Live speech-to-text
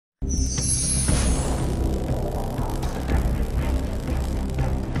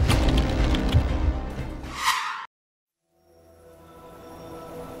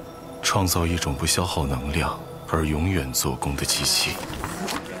创造一种不消耗能量而永远做工的机器，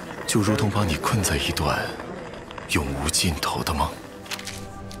就如同把你困在一段永无尽头的梦。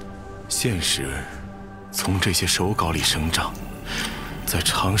现实从这些手稿里生长，在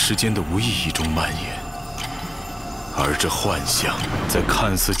长时间的无意义中蔓延，而这幻象在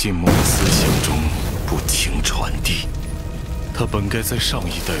看似静默的思想中不停传递。它本该在上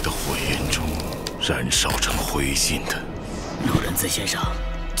一代的火焰中燃烧成灰烬的。路人子先生，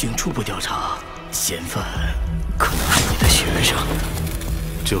经初步调查，嫌犯可能是你的学生。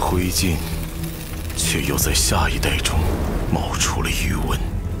这灰烬却又在下一代中冒出了余温。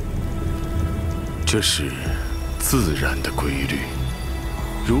这是自然的规律。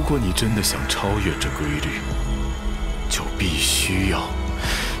如果你真的想超越这规律，就必须要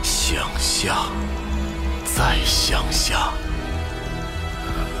向下，再向下。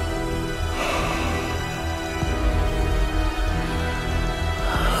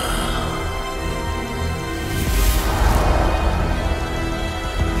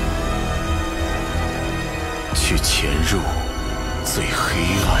去潜入最黑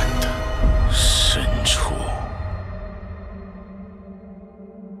暗的深处。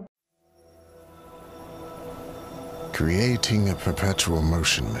Creating a perpetual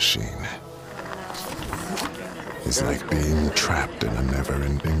motion machine is like being trapped in a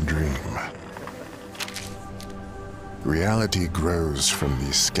never-ending dream. Reality grows from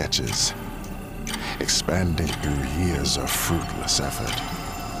these sketches, expanding through years of fruitless effort.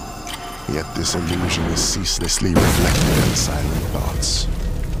 Yet this illusion is ceaselessly reflected in silent thoughts.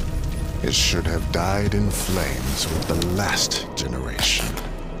 It should have died in flames with the last generation.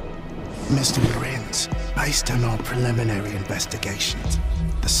 Mr. Marines, based on our preliminary investigations,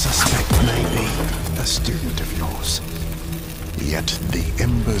 the suspect may be a student of yours. Yet the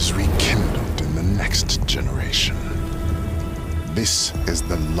embers rekindled in the next generation. This is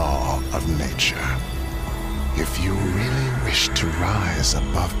the law of nature. If you really wish to rise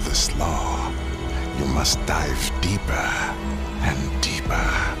above this law, you must dive deeper and deeper.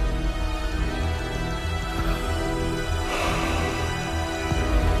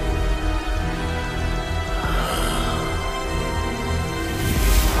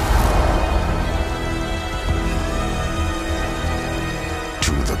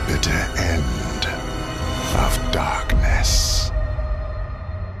 To the bitter end of darkness.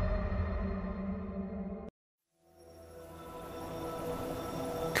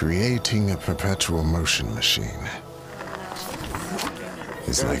 Creating a perpetual motion machine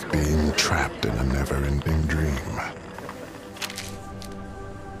is like being trapped in a never-ending dream.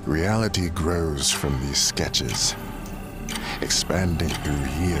 Reality grows from these sketches, expanding through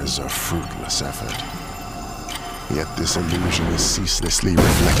years of fruitless effort. Yet this illusion is ceaselessly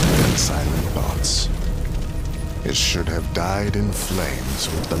reflected in silent thoughts. It should have died in flames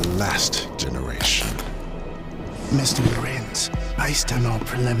with the last generation. Mr. Marines, based on our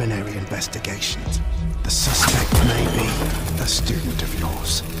preliminary investigations, the suspect may be a student of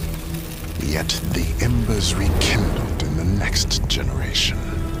yours. Yet the embers rekindled in the next generation.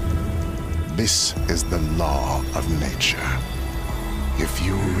 This is the law of nature. If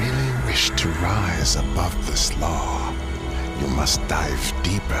you really wish to rise above this law, you must dive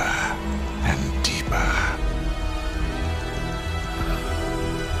deeper and deeper.